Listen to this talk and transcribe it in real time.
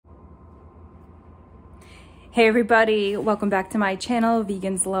Hey everybody, welcome back to my channel,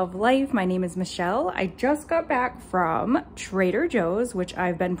 Vegans Love Life. My name is Michelle. I just got back from Trader Joe's, which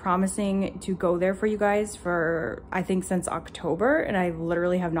I've been promising to go there for you guys for, I think, since October, and I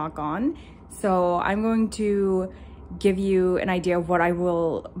literally have not gone. So I'm going to give you an idea of what I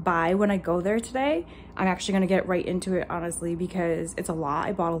will buy when I go there today. I'm actually gonna get right into it, honestly, because it's a lot.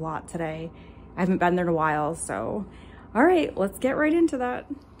 I bought a lot today. I haven't been there in a while, so all right, let's get right into that.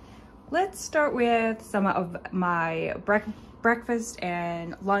 Let's start with some of my breakfast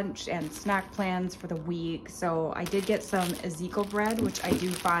and lunch and snack plans for the week. So I did get some Ezekiel bread, which I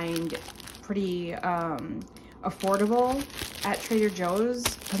do find pretty affordable at Trader Joe's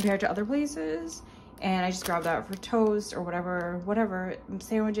compared to other places. And I just grabbed that for toast or whatever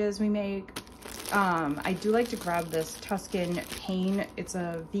sandwiches we make. I do like to grab this Tuscan Pain. It's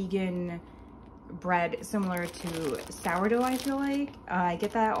a vegan bread similar to sourdough, I feel like. I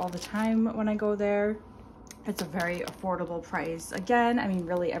get that all the time when I go there. It's a very affordable price. Again, I mean,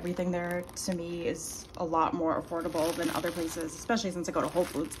 really everything there to me is a lot more affordable than other places, especially since I go to Whole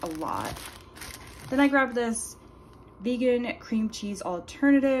Foods a lot. Then I grabbed this vegan cream cheese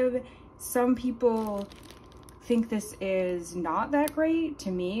alternative. Some people think this is not that great.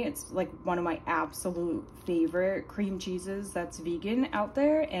 To me, it's like one of my absolute favorite cream cheeses that's vegan out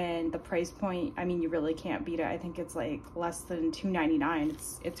there, and the price point, I mean, you really can't beat it. I think it's like less than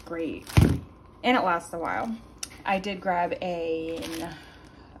 $2.99. It's great, and it lasts a while. I did grab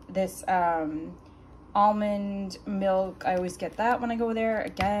this almond milk. I always get that when I go there.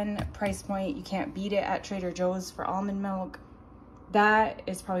 Again, price point, you can't beat it at Trader Joe's for almond milk. That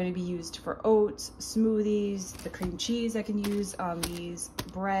is probably to be used for oats, smoothies, the cream cheese I can use on these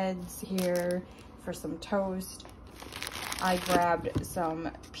breads here for some toast. I grabbed some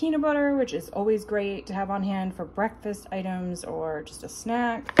peanut butter, which is always great to have on hand for breakfast items or just a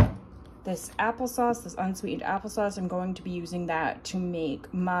snack. This applesauce, this unsweetened applesauce, I'm going to be using that to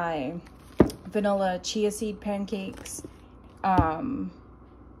make my vanilla chia seed pancakes.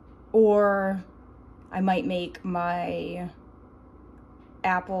 Or I might make my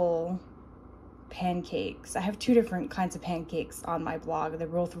apple pancakes. I have two different kinds of pancakes on my blog. They're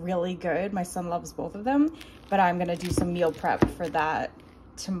both really good. My son loves both of them, but I'm gonna do some meal prep for that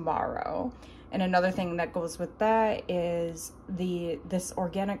tomorrow. And another thing that goes with that is this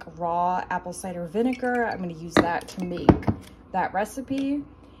organic raw apple cider vinegar. I'm gonna use that to make that recipe.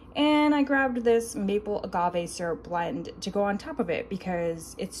 And I grabbed this maple agave syrup blend to go on top of it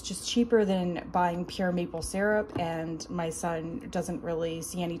because it's just cheaper than buying pure maple syrup, and my son doesn't really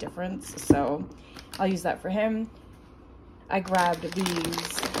see any difference, so I'll use that for him. I grabbed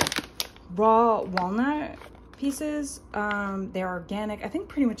these raw walnut pieces. They're organic. I think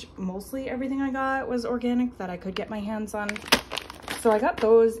pretty much mostly everything I got was organic that I could get my hands on. So I got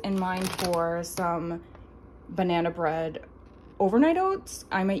those in mind for some banana bread overnight oats.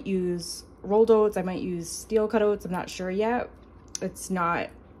 I might use rolled oats, I might use steel cut oats, I'm not sure yet. It's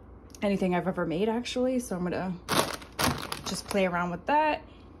not anything I've ever made actually, so I'm gonna just play around with that.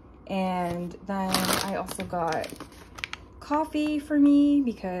 And then I also got coffee for me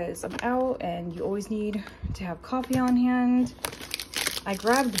because I'm out and you always need to have coffee on hand. I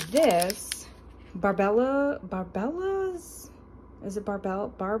grabbed this Barbellas? Is it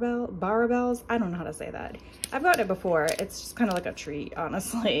Barbells? I don't know how to say that. I've gotten it before. It's just kind of like a treat,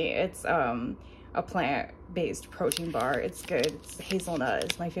 honestly. It's a plant-based protein bar. It's good. It's hazelnut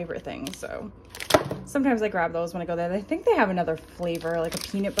is my favorite thing. So sometimes I grab those when I go there. I think they have another flavor, like a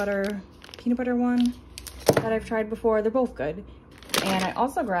peanut butter one that I've tried before. They're both good. And I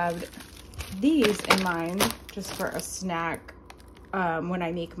also grabbed these in mind just for a snack when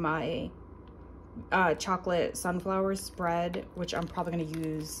I make my chocolate sunflower spread, which I'm probably going to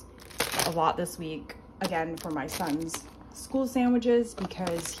use a lot this week, again, for my son's school sandwiches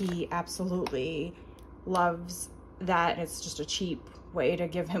because he absolutely loves that. It's just a cheap way to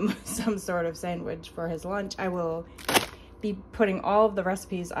give him some sort of sandwich for his lunch. I will be putting all of the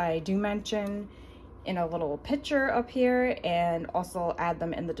recipes I do mention in a little picture up here and also add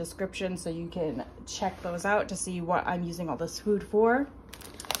them in the description so you can check those out to see what I'm using all this food for.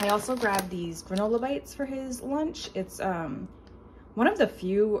 I also grabbed these granola bites for his lunch. It's one of the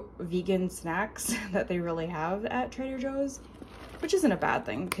few vegan snacks that they really have at Trader Joe's, which isn't a bad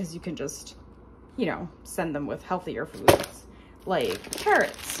thing because you can just, you know, send them with healthier foods like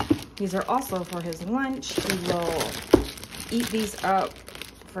carrots. These are also for his lunch. He will eat these up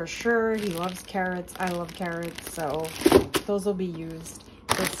for sure. He loves carrots. I love carrots, so those will be used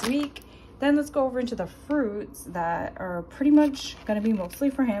this week. Then let's go over into the fruits that are pretty much going to be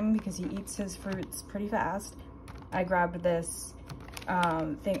mostly for him because he eats his fruits pretty fast. I grabbed this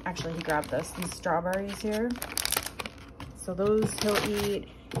thing. Actually, he grabbed these strawberries here. So those he'll eat.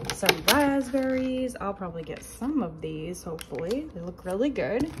 Some raspberries. I'll probably get some of these, hopefully. They look really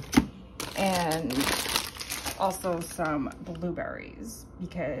good. And also some blueberries,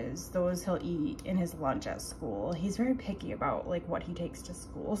 because those he'll eat in his lunch at school. He's very picky about like what he takes to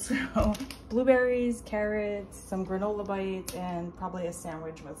school. So blueberries, carrots, some granola bites, and probably a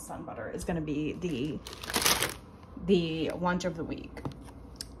sandwich with sun butter is going to be the lunch of the week.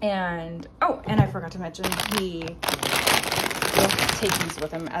 And oh, and I forgot to mention, he will take these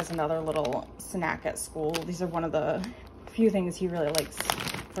with him as another little snack at school. These are one of the few things he really likes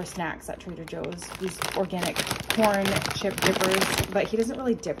for snacks at Trader Joe's, these organic corn chip dippers, but he doesn't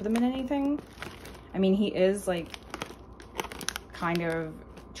really dip them in anything. I mean, he is like kind of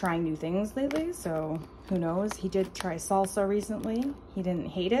trying new things lately, so who knows. He did try salsa recently. He didn't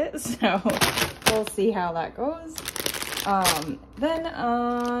hate it, so we'll see how that goes. Then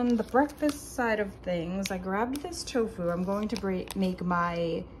on the breakfast side of things, I grabbed this tofu. I'm going to make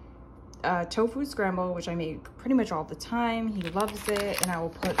my tofu scramble, which I make pretty much all the time. He loves it, and I will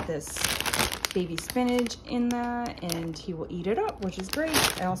put this baby spinach in that, and he will eat it up, which is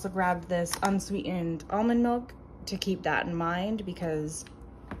great. I also grabbed this unsweetened almond milk to keep that in mind, because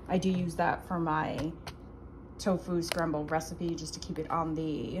I do use that for my tofu scramble recipe, just to keep it on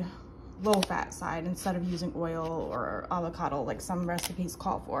the low fat side instead of using oil or avocado like some recipes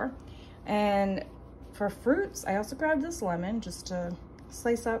call for. And for fruits, I also grabbed this lemon just to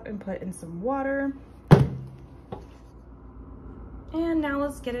slice up and put in some water. And now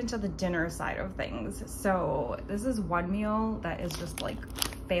let's get into the dinner side of things. So this is one meal that is just like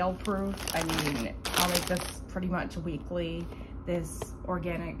fail proof. I mean, I'll make this pretty much weekly. This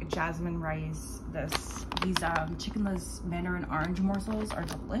organic jasmine rice, these chickenless mandarin orange morsels are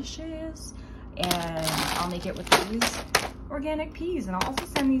delicious, and I'll make it with these organic peas, and I'll also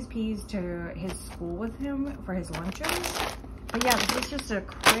send these peas to his school with him for his lunches. But yeah, this is just a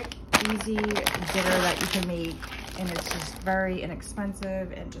quick, easy dinner that you can make, and it's just very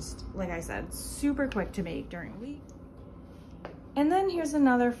inexpensive and just, like I said, super quick to make during the week. And then here's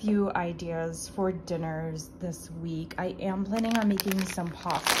another few ideas for dinners this week. I am planning on making some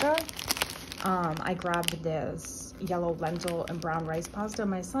pasta. I grabbed this yellow lentil and brown rice pasta.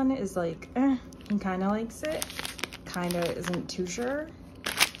 My son is like, he kind of likes it, kind of isn't too sure.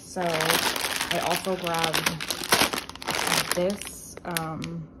 So I also grabbed this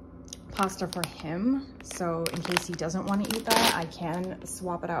pasta for him. So in case he doesn't want to eat that, I can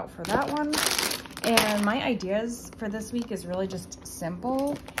swap it out for that one. And my ideas for this week is really just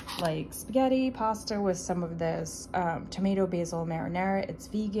simple, like spaghetti, pasta with some of this tomato basil marinara. It's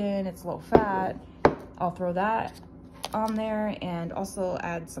vegan, it's low fat. I'll throw that on there, and also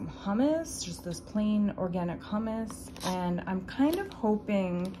add some hummus, just this plain organic hummus. And I'm kind of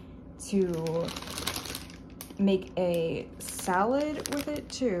hoping to make a salad with it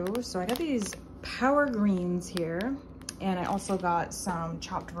too. So I got these power greens here. And I also got some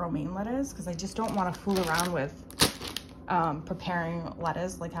chopped romaine lettuce, because I just don't want to fool around with preparing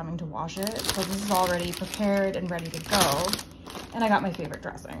lettuce, like having to wash it. So this is already prepared and ready to go. And I got my favorite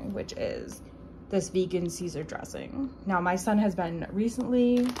dressing, which is this vegan Caesar dressing. Now, my son has been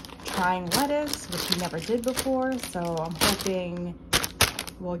recently trying lettuce, which he never did before. So I'm hoping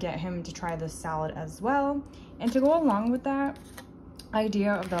we'll get him to try this salad as well. And to go along with that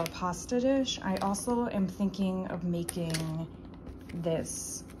idea of the pasta dish, I also am thinking of making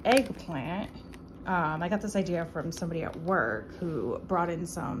this eggplant. I got this idea from somebody at work who brought in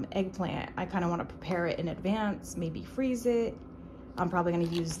some eggplant. I kind of want to prepare it in advance, maybe freeze it. I'm probably going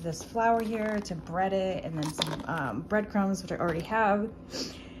to use this flour here to bread it, and then some breadcrumbs, which I already have.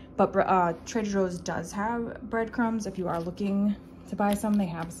 But Trader Joe's does have breadcrumbs. If you are looking to buy some, they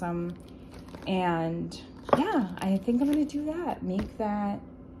have some. And yeah, I think I'm gonna do that. Make that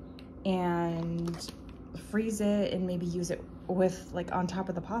and freeze it, and maybe use it with like on top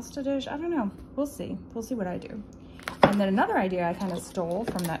of the pasta dish. I don't know. We'll see. We'll see what I do. And then another idea I kind of stole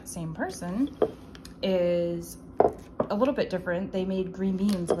from that same person is a little bit different. They made green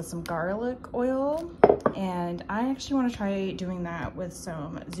beans with some garlic oil, and I actually want to try doing that with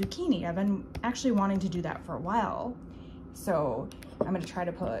some zucchini. I've been actually wanting to do that for a while. So I'm going to try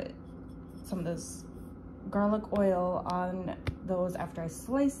to put some of this garlic oil on those after I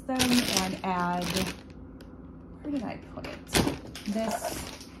slice them, and add, where did I put it? This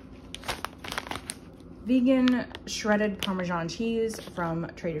vegan shredded Parmesan cheese from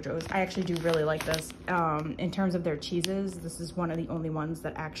Trader Joe's. I actually do really like this. In terms of their cheeses, this is one of the only ones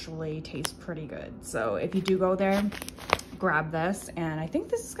that actually taste pretty good. So if you do go there, grab this, and I think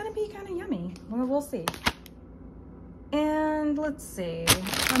this is gonna be kind of yummy. We'll see. And let's see,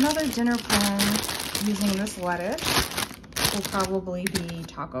 another dinner plan using this lettuce will probably be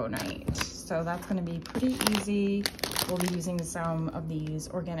taco night. So that's gonna be pretty easy. We'll be using some of these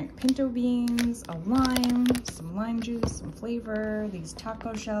organic pinto beans, a lime, some lime juice, some flavor, these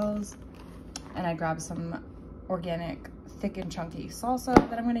taco shells, and I grabbed some organic thick and chunky salsa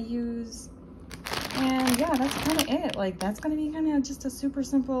that I'm gonna use. And yeah, that's kind of it. Like, that's gonna be kind of just a super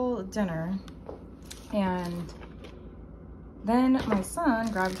simple dinner. And then my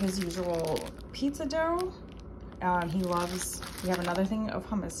son grabbed his usual pizza dough. We have another thing of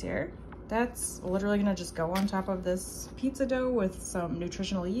hummus here. That's literally gonna just go on top of this pizza dough with some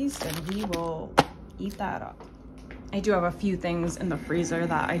nutritional yeast, and he will eat that up. I do have a few things in the freezer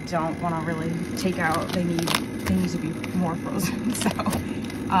that I don't wanna really take out. They need to be more frozen, so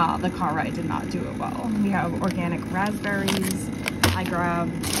the car ride did not do it well. We have organic raspberries. I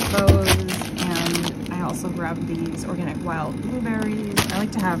grabbed those, and I also grabbed these organic wild blueberries. I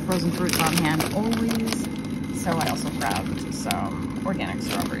like to have frozen fruits on hand always, so I also grabbed some organic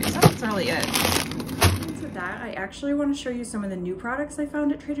strawberries. That's really it. With that, I actually want to show you some of the new products I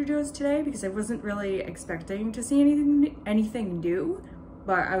found at Trader Joe's today, because I wasn't really expecting to see anything new,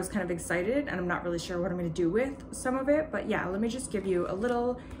 but I was kind of excited, and I'm not really sure what I'm going to do with some of it. But yeah, let me just give you a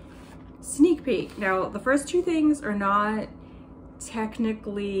little sneak peek. Now, the first two things are not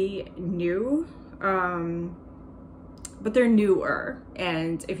technically new, but they're newer,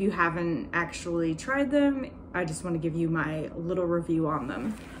 and if you haven't actually tried them, I just want to give you my little review on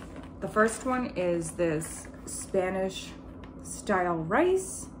them. The first one is this Spanish style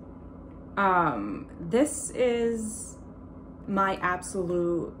rice. This is my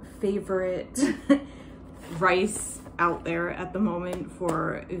absolute favorite rice out there at the moment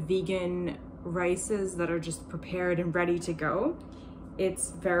for vegan rices that are just prepared and ready to go.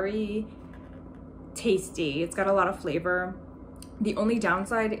 It's very tasty. It's got a lot of flavor. The only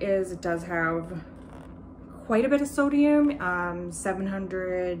downside is it does have quite a bit of sodium,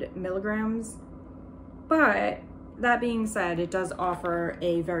 700 milligrams. But that being said, it does offer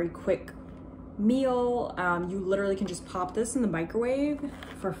a very quick meal. You literally can just pop this in the microwave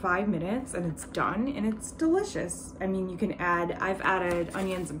for 5 minutes and it's done, and it's delicious. I mean, you can I've added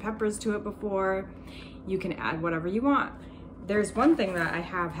onions and peppers to it before. You can add whatever you want. There's one thing that I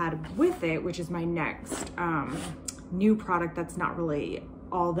have had with it, which is my next new product that's not really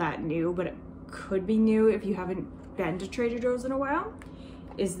all that new, but it could be new if you haven't been to Trader Joe's in a while,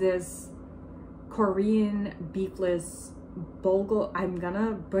 is this Korean beefless bulgogi. I'm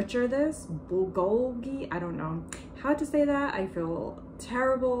gonna butcher this, bulgogi. I don't know how to say that. I feel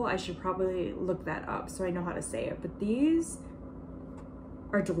terrible. I should probably look that up so I know how to say it. But these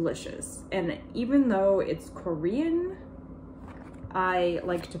are delicious, and even though it's Korean, I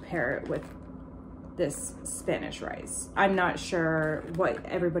like to pair it with this Spanish rice. I'm not sure what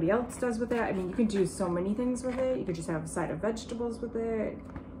everybody else does with it. I mean, you can do so many things with it. You could just have a side of vegetables with it.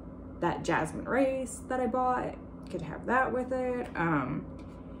 That jasmine rice that I bought, you could have that with it.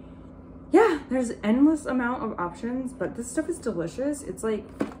 Yeah, there's endless amount of options, but this stuff is delicious. It's like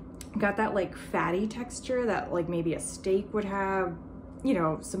got that like fatty texture that like maybe a steak would have, you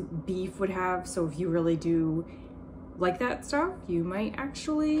know, some beef would have. So if you really do like that stuff, you might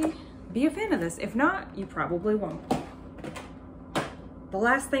actually be a fan of this. If not, you probably won't. The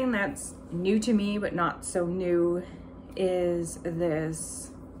last thing that's new to me but not so new is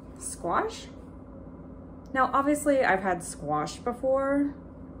this squash. Now obviously I've had squash before.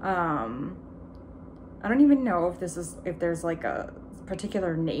 I don't even know if there's like a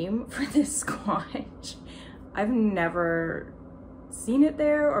particular name for this squash. I've never seen it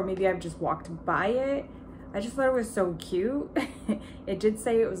there, or maybe I've just walked by it. I just thought it was so cute. It did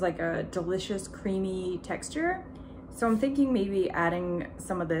say it was like a delicious creamy texture. So I'm thinking maybe adding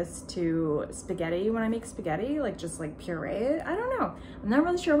some of this to spaghetti when I make spaghetti, like just like puree it. I don't know. I'm not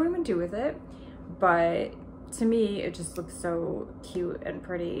really sure what I'm gonna do with it, but to me, it just looks so cute and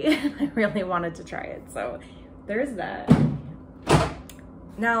pretty. I really wanted to try it. So there's that.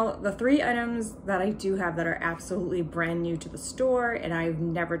 Now, the 3 items that I do have that are absolutely brand new to the store and I've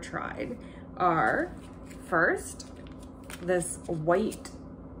never tried are, first, this white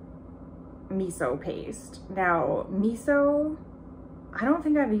miso paste. Now, miso, I don't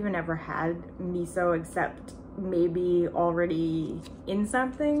think I've even ever had miso except maybe already in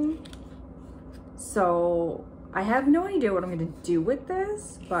something. So I have no idea what I'm gonna do with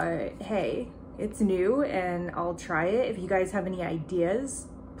this, but hey, it's new and I'll try it. If you guys have any ideas,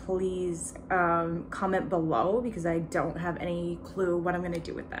 please comment below, because I don't have any clue what I'm gonna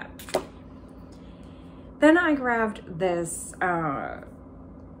do with that. Then I grabbed this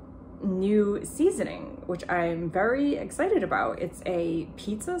new seasoning, which I'm very excited about. It's a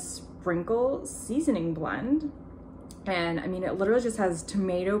pizza sprinkle seasoning blend. And I mean, it literally just has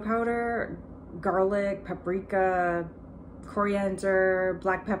tomato powder, garlic, paprika, coriander,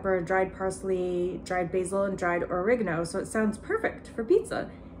 black pepper, dried parsley, dried basil, and dried oregano. So it sounds perfect for pizza.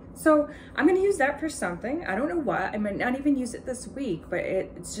 So I'm gonna use that for something. I don't know what. I might not even use it this week, but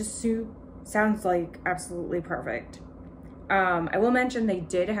it's just sounds like absolutely perfect. I will mention they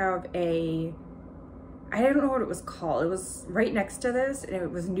did have I don't know what it was called. It was right next to this, and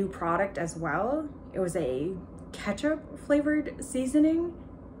it was a new product as well. It was a ketchup flavored seasoning.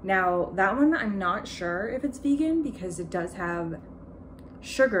 Now that one, I'm not sure if it's vegan because it does have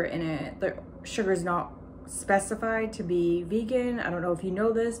sugar in it. The sugar is not specified to be vegan. I don't know if you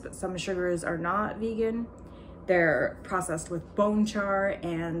know this, but some sugars are not vegan. They're processed with bone char,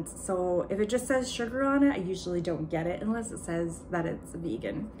 and so if it just says sugar on it, I usually don't get it unless it says that it's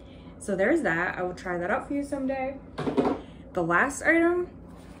vegan. So there's that. I will try that out for you someday. The last item,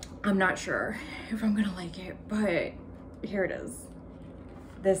 I'm not sure if I'm gonna like it, but here it is.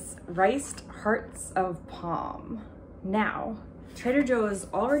 This riced hearts of palm. Now, Trader Joe's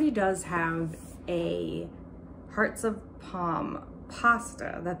already does have a hearts of palm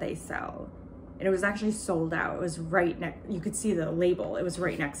pasta that they sell. And it was actually sold out. It was right next, you could see the label. It was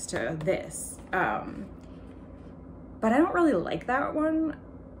right next to this. But I don't really like that one.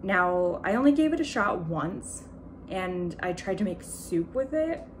 Now, I only gave it a shot once, and I tried to make soup with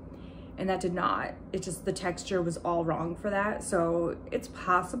it, and that did not. It just, the texture was all wrong for that. So it's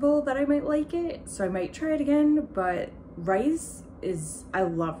possible that I might like it. So I might try it again, but rice is, I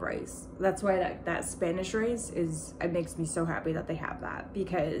love rice. That's why that Spanish rice is, it makes me so happy that they have that,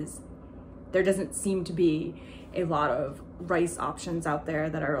 because there doesn't seem to be a lot of rice options out there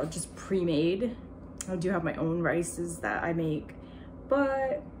that are just pre-made. I do have my own rices that I make,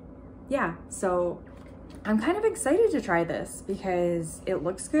 but yeah, so I'm kind of excited to try this because it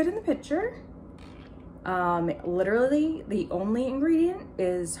looks good in the picture. Literally the only ingredient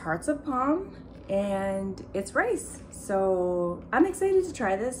is hearts of palm and it's rice. So I'm excited to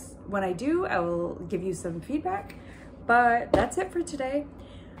try this. When I do, I will give you some feedback, but that's it for today.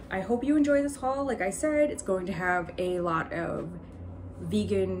 I hope you enjoy this haul. Like I said, it's going to have a lot of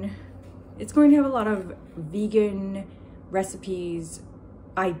vegan, recipes,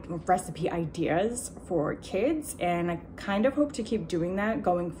 recipe ideas for kids, and I kind of hope to keep doing that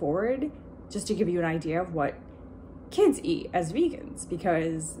going forward, just to give you an idea of what kids eat as vegans,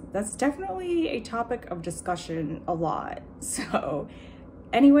 because that's definitely a topic of discussion a lot. So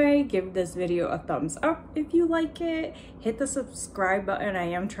anyway, give this video a thumbs up if you like it. Hit the subscribe button. I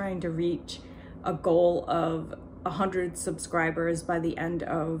am trying to reach a goal of 100 subscribers by the end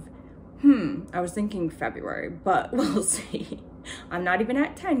of, I was thinking February, but we'll see. I'm not even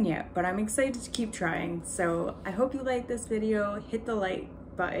at 10 yet, but I'm excited to keep trying. So I hope you like this video. Hit the like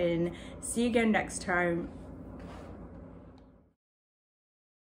button. See you again next time.